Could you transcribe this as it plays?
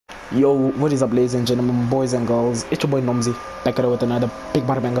Yo, what is up, ladies and gentlemen, boys and girls? It's your boy Nomzi, back at it with another big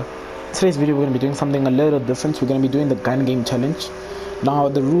bada banger. Today's video we're going to be doing something a little different. We're going to be doing the gun game challenge. Now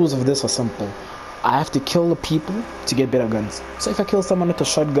the rules of this are simple. I have to kill the people to get better guns. So if I kill someone with a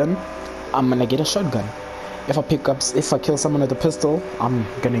shotgun, I'm going to get a shotgun. If I kill someone with a pistol, I'm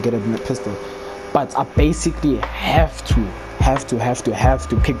going to get a pistol. But I basically have to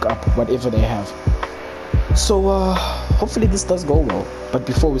pick up whatever they have. So hopefully this does go well. But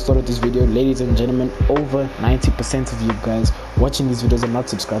before we start this video, ladies and gentlemen, over 90% of you guys watching these videos are not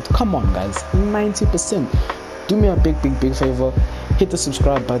subscribed. Come on guys, 90%. Do me a big favor, hit the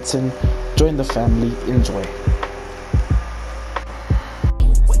subscribe button, join the family, enjoy.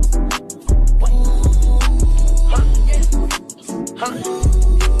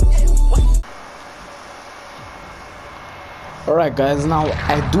 Alright guys, now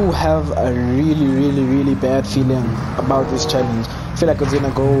I do have a really bad feeling about this challenge. I feel like it's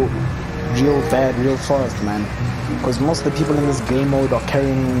gonna go real bad, real fast, man. Because most of the people in this game mode are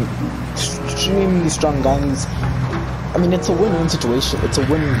carrying extremely strong guns. I mean, it's a win-win situation. It's a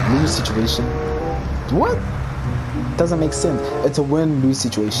win-lose situation. What? Doesn't make sense. It's a win-lose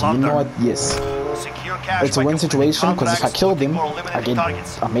situation. You know what? Yes. It's a win situation because if I kill them, I get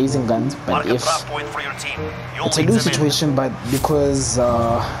amazing guns. But if it's a lose situation, but because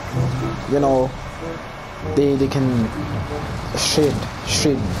you know, they can shred,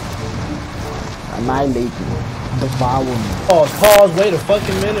 annihilate me, devour me. Oh, pause. Wait a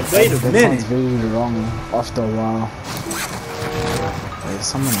fucking minute. Wait a minute. That sounds very wrong after a while. There's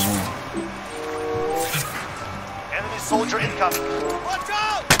someone there. Enemy soldier incoming. Watch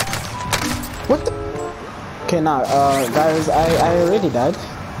out! What the? Okay, now, guys, I already died.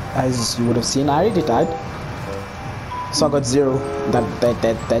 As you would have seen, I already died. So I got 0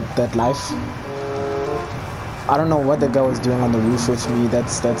 that life. I don't know what the guy was doing on the roof with me.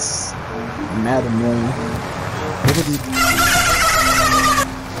 That's mad annoying. What did he?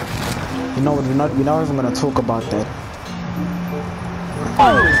 You know what? We're not even gonna talk about that.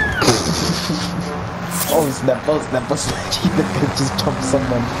 Oh, oh, that boss just chopped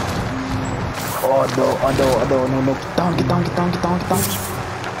someone. Oh no, no. Get down.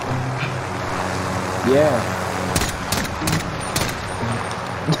 Yeah.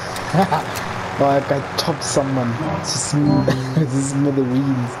 Oh, I chopped someone. This is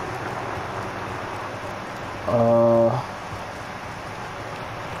smithereens.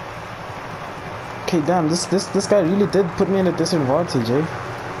 Okay, damn, this guy really did put me in a disadvantage, eh?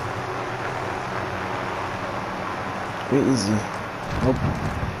 Where is he? Nope.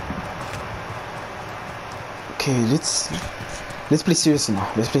 Okay, let's play seriously now.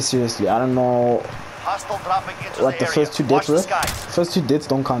 Let's play seriously. I don't know what the first 2 deaths were. First 2 deaths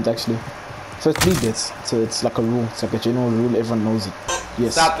don't count actually. First 3 deaths. So it's like a rule. It's like a general rule. Everyone knows it.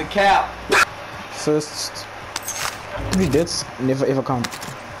 Yes. Stop the cap. First 3 deaths never ever count.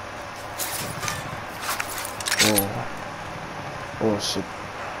 Oh shit.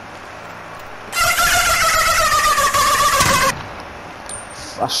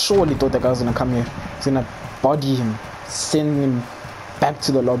 I surely thought that guy was gonna come here. He's gonna body him, send him back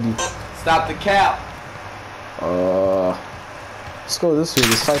to the lobby. Stop the cap. Let's go this way.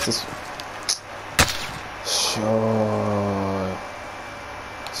 Let's fight this way. Sure.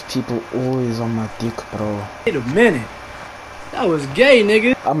 These people always on my dick, bro. Wait a minute. That was gay,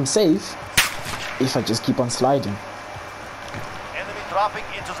 nigga. I'm safe if I just keep on sliding. Enemy dropping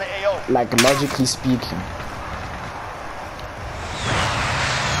into the AO. Like logically speaking.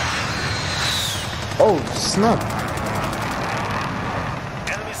 Oh, snap.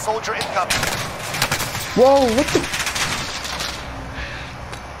 Enemy soldier incoming. Whoa, what the?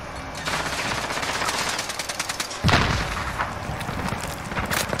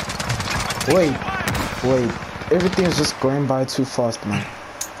 Wait. Everything is just going by too fast, man.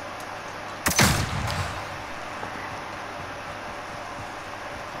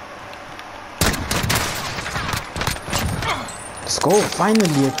 Let's go,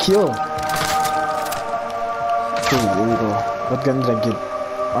 finally a kill. Okay, here we go. What gun did I get?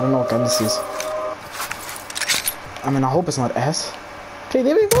 I don't know what gun this is. I mean, I hope it's not ass. Okay,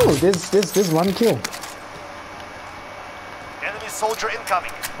 there we go. There's 1 kill. Enemy soldier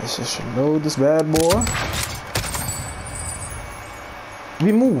incoming. Let's just load this bad boy.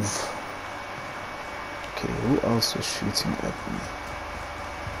 We move. Okay, who else was shooting at me?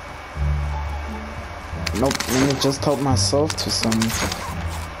 Nope, let me just help myself to some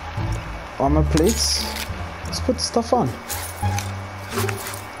armor plates. Let's put the stuff on.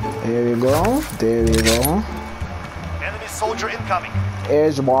 There we go. Enemy soldier incoming.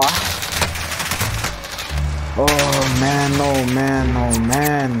 Edge boy. Oh man, no man, no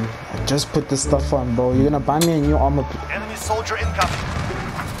man. I just put this stuff on, bro. You're gonna buy me a new armor. Enemy soldier incoming.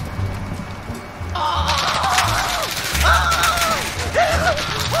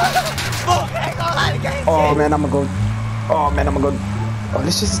 Oh man, I'm gonna go. Oh man, I'm gonna go. Oh,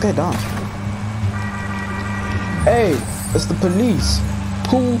 let's chase this guy down. Hey, it's the police.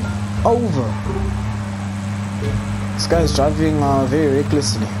 Pull over. This guy is driving very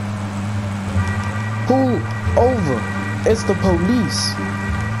recklessly. Pull over. It's the police.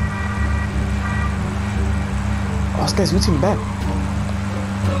 Oh, this guy's shooting back.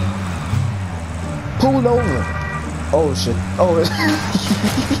 Pull over. Oh shit. Oh.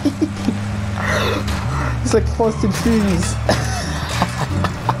 It's like Fast and Furious.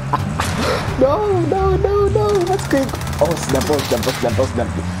 No. That's good. Oh, snap.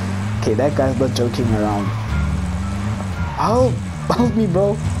 Okay, that guy's not joking around. Help me,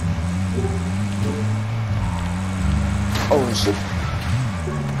 bro. Oh, shit.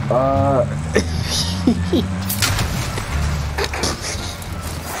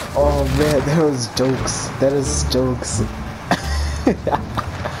 Oh, man, that was jokes. That is jokes.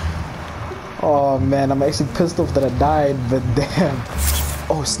 Oh, man, I'm actually pissed off that I died, but damn.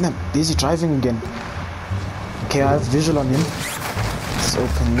 Oh, snap. Is he driving again? Okay, I have visual on him. Let's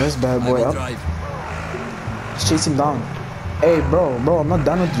open this bad boy up. Let's chase him down. Hey, bro, I'm not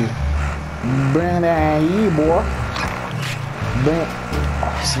done with you. Bring that here, boy. Bring.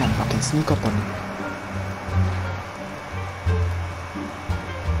 Oh, snap, I can sneak up on him.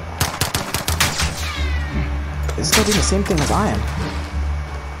 This guy doing the same thing as I am.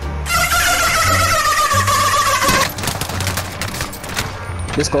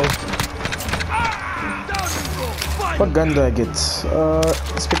 Let's go. What gun do I get?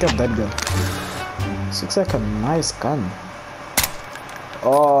 Let's pick up that gun. This looks like a nice gun.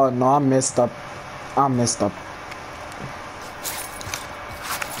 Oh no, I messed up.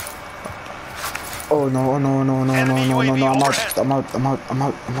 Oh no, I'm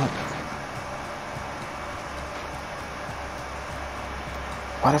out.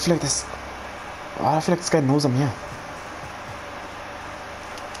 Why do I feel like this? Why do I feel like this guy knows I'm here?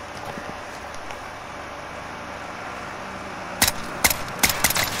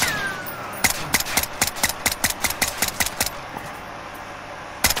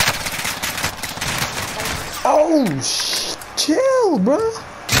 Oh, chill, bro.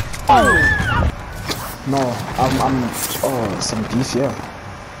 Oh. No, oh, some beef, yeah.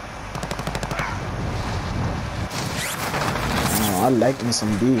 Oh, I like me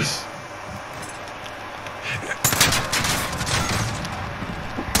some beef.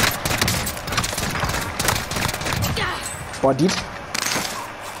 Bodied.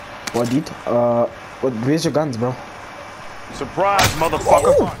 Where's your guns, bro? Surprise,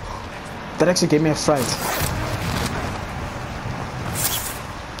 motherfucker. Oh, that actually gave me a fright.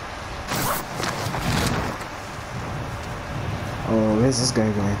 Oh, where's this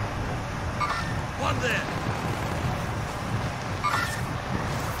guy going? One there.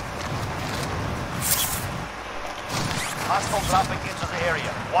 Hostile dropping into the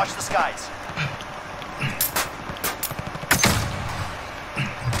area. Watch the skies.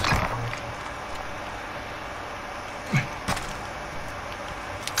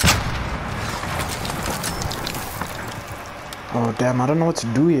 Oh damn, I don't know what to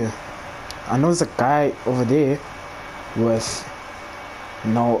do here. I know there's a guy over there with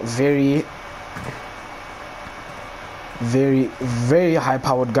very high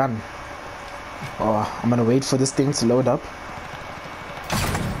powered gun. Oh, I'm gonna wait for this thing to load up.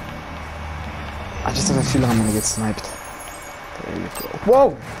 I just have a feeling I'm gonna get sniped. There you go.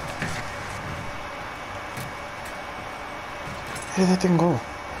 Whoa! Where did that thing go?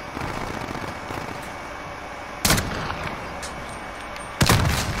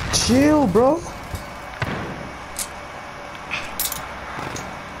 Chill, bro.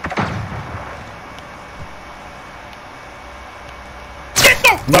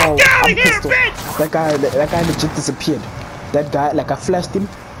 No, I'm pissed off. That guy legit disappeared. That guy, like I flashed him,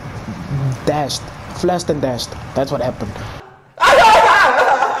 flashed and dashed. That's what happened.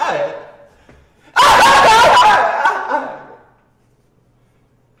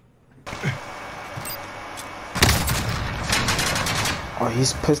 Oh,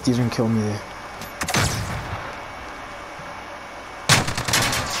 he's pissed he didn't kill me there.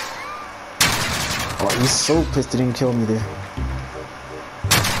 Oh, he's so pissed he didn't kill me there.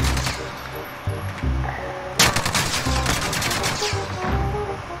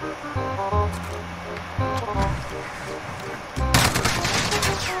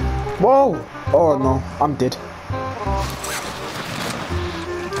 Whoa! Oh no, I'm dead.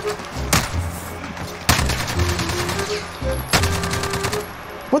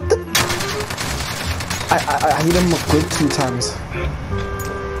 What the? I hit him a good 2 times.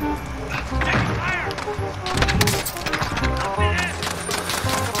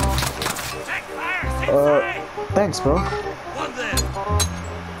 Thanks, bro.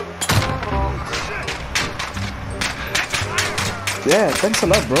 Yeah, thanks a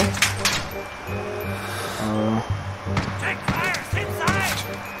lot, bro.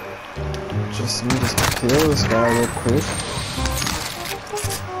 Just need to kill this guy real quick.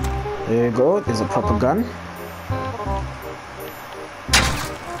 There you go. There's a proper gun.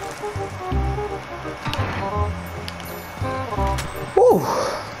 Woo!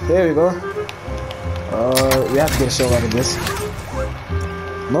 There we go. We have to get a show out of this.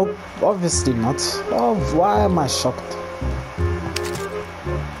 Nope, obviously not. Oh, why am I shocked?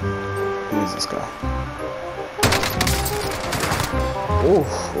 Who is this guy? Oh.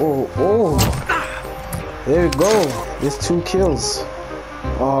 There we go. There's 2 kills.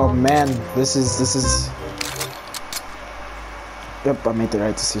 Oh man, this is. Yep, I made the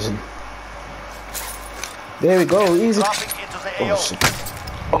right decision. There we go, easy. Oh shit.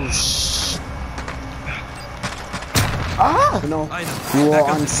 Oh shit. Ah! You know, we were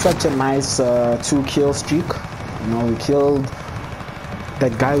on such a nice 2-kill streak. You know, we killed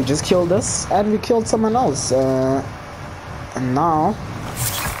that guy who just killed us, and we killed someone else. And now,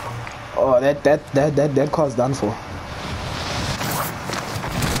 oh, that car's done for.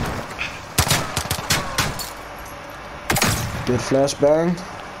 Good flashbang.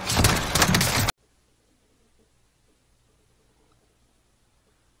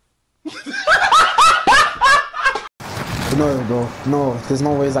 No, bro. No, there's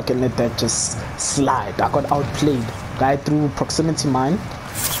no ways I can let that just slide. I got outplayed. Guy threw proximity mine,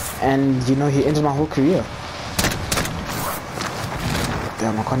 and you know, he ended my whole career.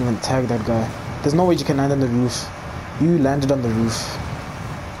 Damn, I can't even tag that guy. There's no way you can land on the roof. You landed on the roof.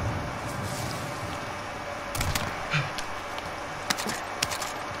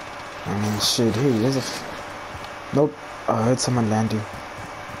 I mean, shit, hey, there's a... Nope, I heard someone landing.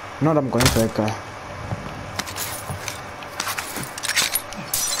 You know what, I'm going for that guy.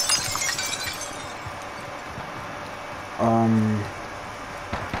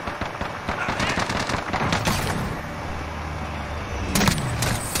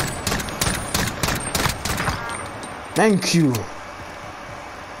 Thank you.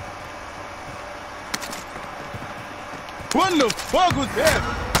 What the fuck was that?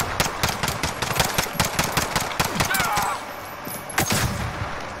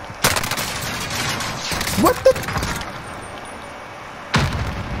 What the?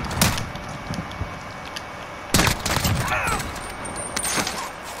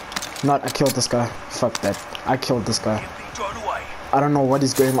 Not, I killed this guy. Fuck that. I killed this guy. I don't know what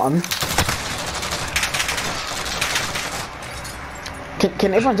is going on.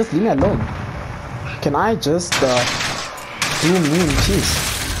 Can everyone just leave me alone? Can I just do me in peace?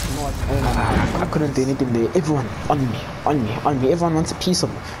 You know what? I couldn't do anything there. Everyone on me. Everyone wants a piece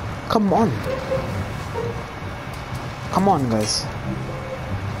of me. Come on. Come on, guys.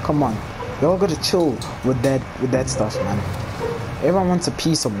 Come on. Y'all gotta chill with that stuff, man. Everyone wants a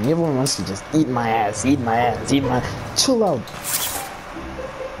piece of me. Everyone wants to just eat my ass. Chill out.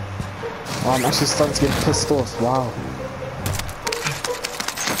 Oh, I'm actually starting to get pissed off. Wow.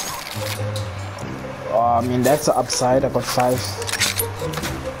 Oh, I mean, that's the upside. I got 5.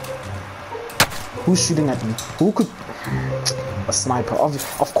 Who's shooting at me? Who could... A sniper.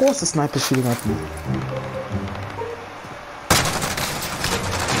 Of course a sniper shooting at me.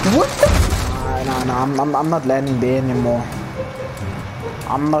 What the... No, I'm not landing there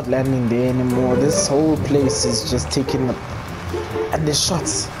anymore. This whole place is just taking up... And there's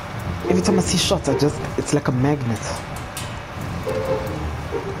shots. Every time I see shots, it's like a magnet.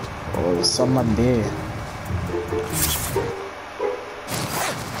 Oh, there's someone there.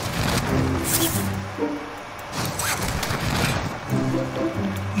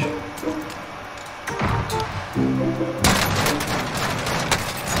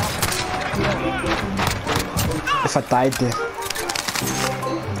 If I died there.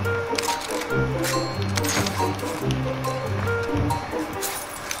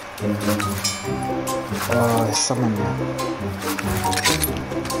 Oh, there's someone there.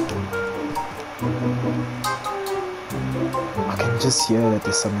 I can just hear that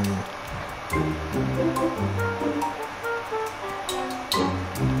there's someone there.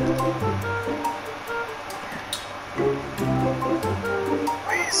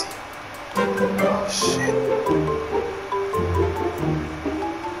 Where is he? Oh shit.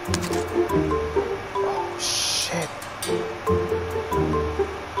 Oh shit.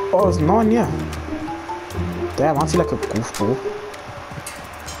 Oh, there's no one here. Damn, I feel like a goofball.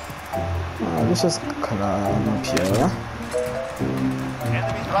 Let's just climb up here.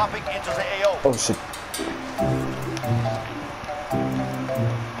 Enemy dropping into the AO. Oh shit.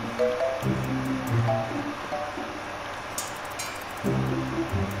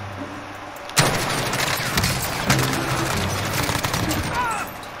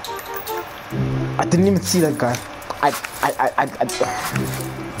 I didn't even see that guy.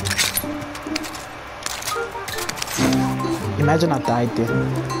 Imagine I died there.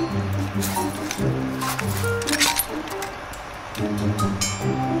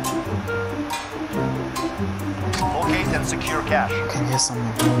 Locate and secure cache. I can hear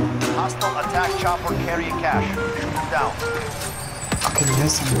someone. Hostile attack chopper carrying cache. Shoot them down. I can hear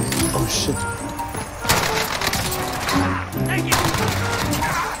someone. Oh shit.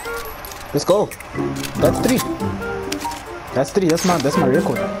 Let's go. That's 3. That's 3. That's my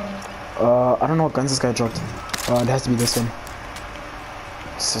record. I don't know what guns this guy dropped. It has to be this one.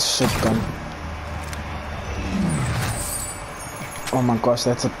 It's a shit gun. Oh my gosh,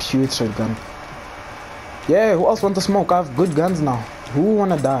 that's a putrid gun. Yeah, who else wants to smoke? I have good guns now. Who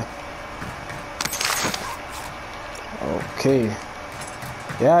wanna die? Okay.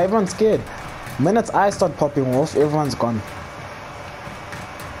 Yeah, everyone's scared. Minutes I start popping off, everyone's gone.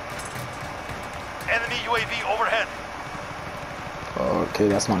 Enemy UAV overhead. Okay,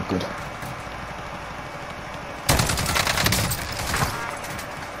 that's not good.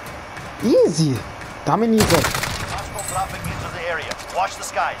 Easy. How many you got? Hostile dropping into the area. Watch the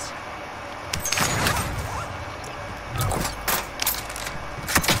skies.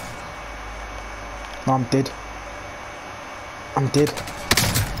 No, I'm dead. I'm dead.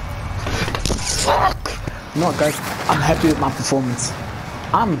 Fuck! No, guys, I'm happy with my performance.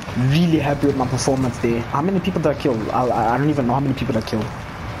 I'm really happy with my performance there. How many people did I kill? I don't even know how many people I killed.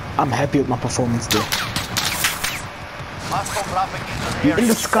 I'm happy with my performance there. Hostile dropping into the You're area. in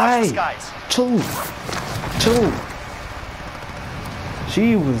the Watch sky. the skies. Chill. Chill.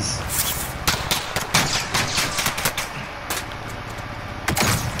 She was.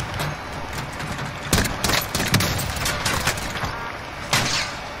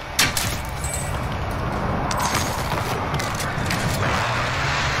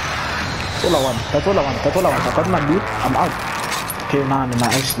 That's all I want. That's all I want. That's all I want. I got my loot. I'm out. Okay, nah,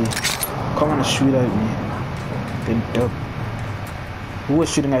 actually. Come on and shoot at me. Then dope. Who was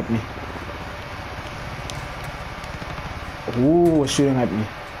shooting at me? Who was shooting at me?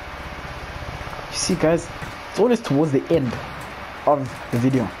 You see, guys, it's always towards the end of the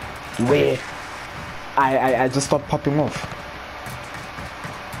video where I just start popping off.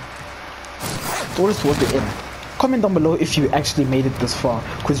 It's always towards the end. Comment down below if you actually made it this far,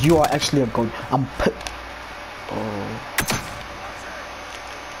 because you are actually a god. I'm put. Oh,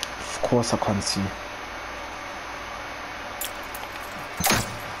 of course I can't see.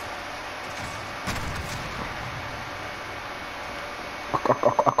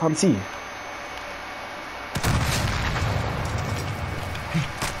 I can't see.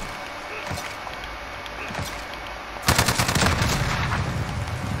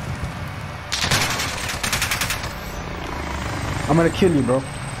 I'm gonna kill you, bro.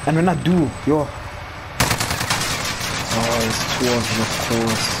 And when I do, yo. Oh, it's towards the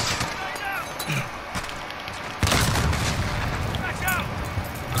course.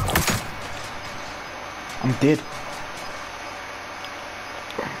 I'm dead.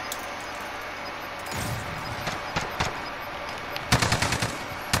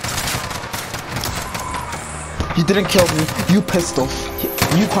 You didn't kill me. You pissed off.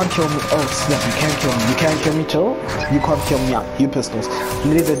 You can't kill me. Oh snap, you can't kill me. You can't kill me too? You can't kill me. You pissed off.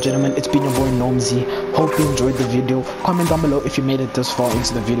 Ladies and gentlemen, it's been your boy Nomzy. Hope you enjoyed the video. Comment down below if you made it this far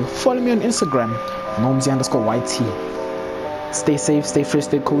into the video. Follow me on Instagram, Nomzy_YT. Stay safe, stay fresh,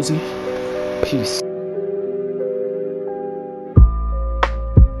 stay cozy. Peace.